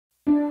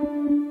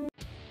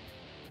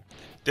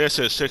This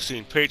is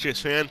 16 Patriots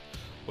fan.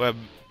 We're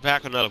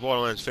back with another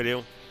Borderlands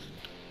video.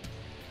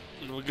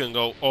 We're gonna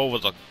go over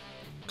the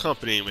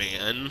company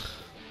man.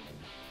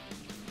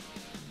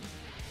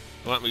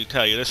 Let me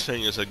tell you, this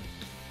thing is a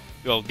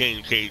real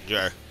game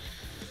changer.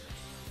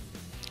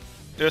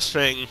 This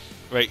thing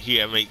right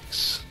here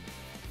makes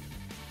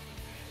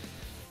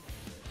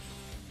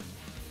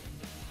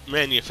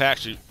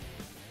manufactured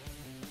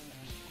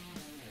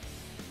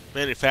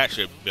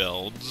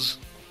builds.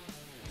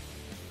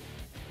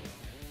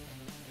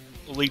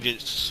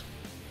 Allegiance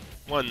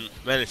 1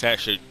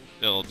 manufactured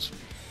builds,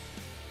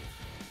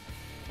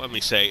 let me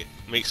say,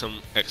 makes them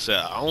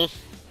excel.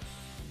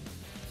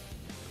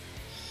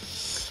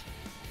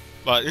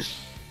 But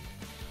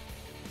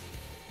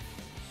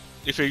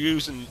if you're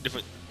using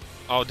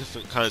all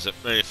different kinds of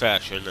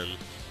manufacturing, and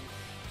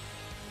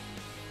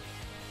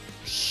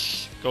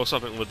go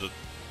something with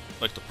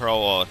like the Pearl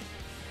or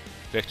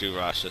Victory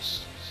Rush,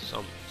 is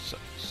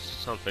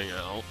something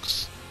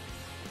else.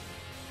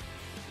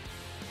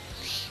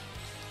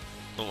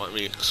 Don't let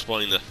me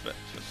explain the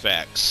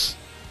effects.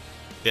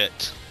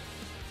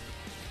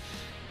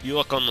 You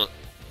look on the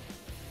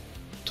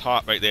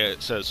top right there,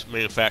 it says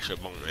manufacturer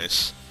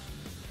bonus.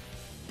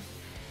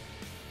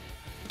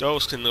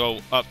 Those can go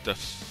up to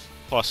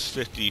plus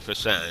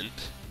 50%.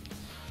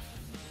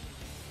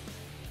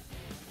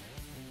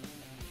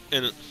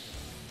 And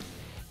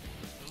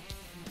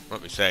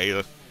let me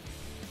say,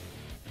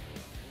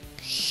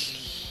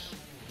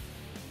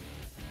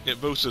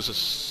 it boosts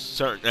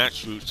certain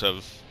attributes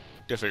of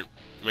different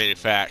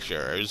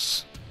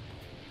manufacturers.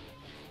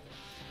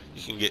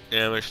 You can get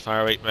damage,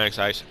 fire rate, mag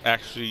size,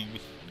 actually,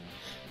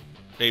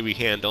 maybe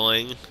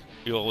handling,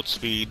 reload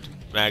speed,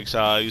 mag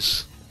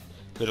size,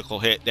 critical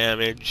hit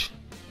damage,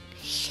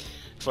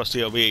 for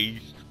COB,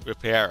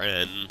 repair,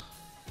 and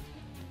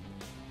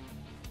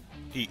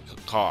heat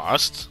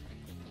cost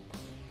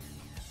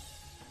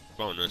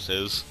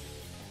bonuses.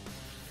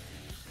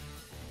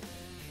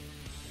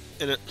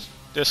 And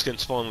this can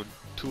spawn with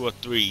 2 or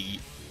 3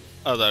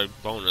 other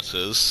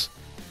bonuses.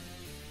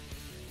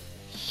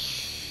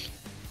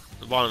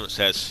 The bottom it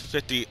says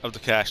 50 of the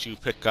cash you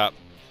pick up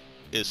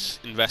is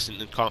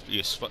invested in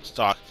company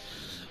stock,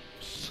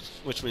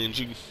 which means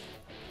you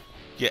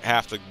get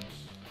half the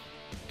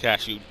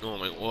cash you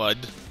normally would.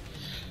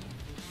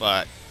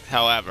 But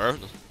however,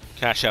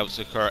 cash outs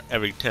occur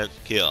every 10th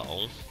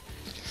kill.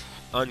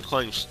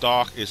 Unclaimed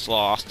stock is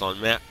lost on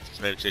map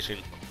transition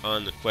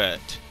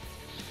unequipped.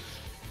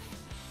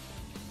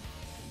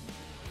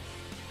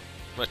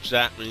 What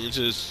that means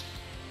is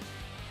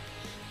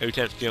every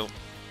 10th kill,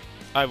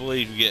 I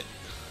believe you get,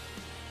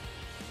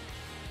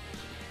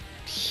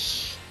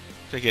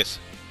 I think it's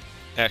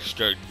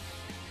extra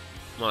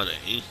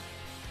money.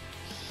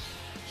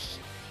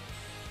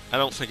 I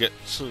don't think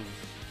it's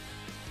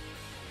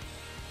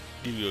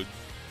give you a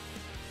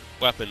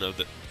weapon of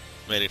the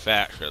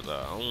manufacturer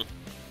though.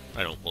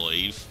 I don't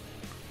believe.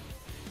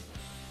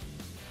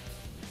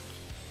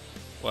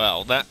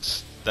 Well,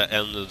 that's the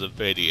end of the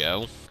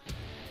video.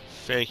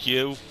 Thank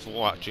you for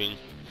watching.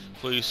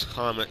 Please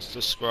comment,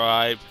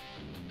 subscribe.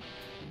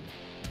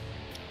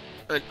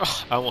 And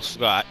I almost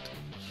forgot.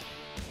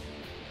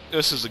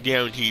 This is a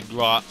guaranteed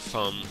drop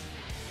from,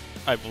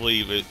 I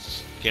believe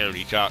it's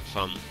guaranteed drop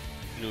from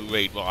new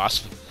raid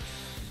boss.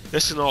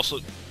 This can also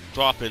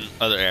drop in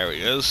other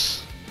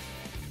areas.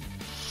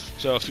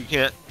 So if you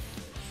can't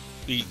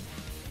beat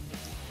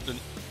the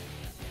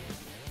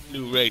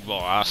new raid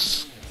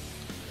boss,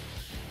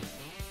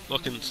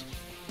 look in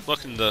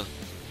the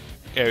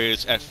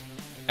areas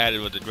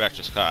added with the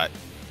director's cut.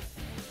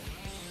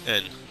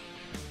 And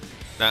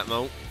that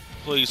note,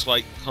 please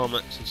like,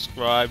 comment,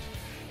 subscribe,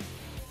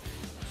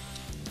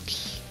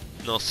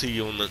 and I'll see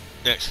you in the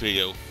next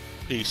video.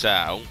 Peace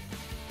out.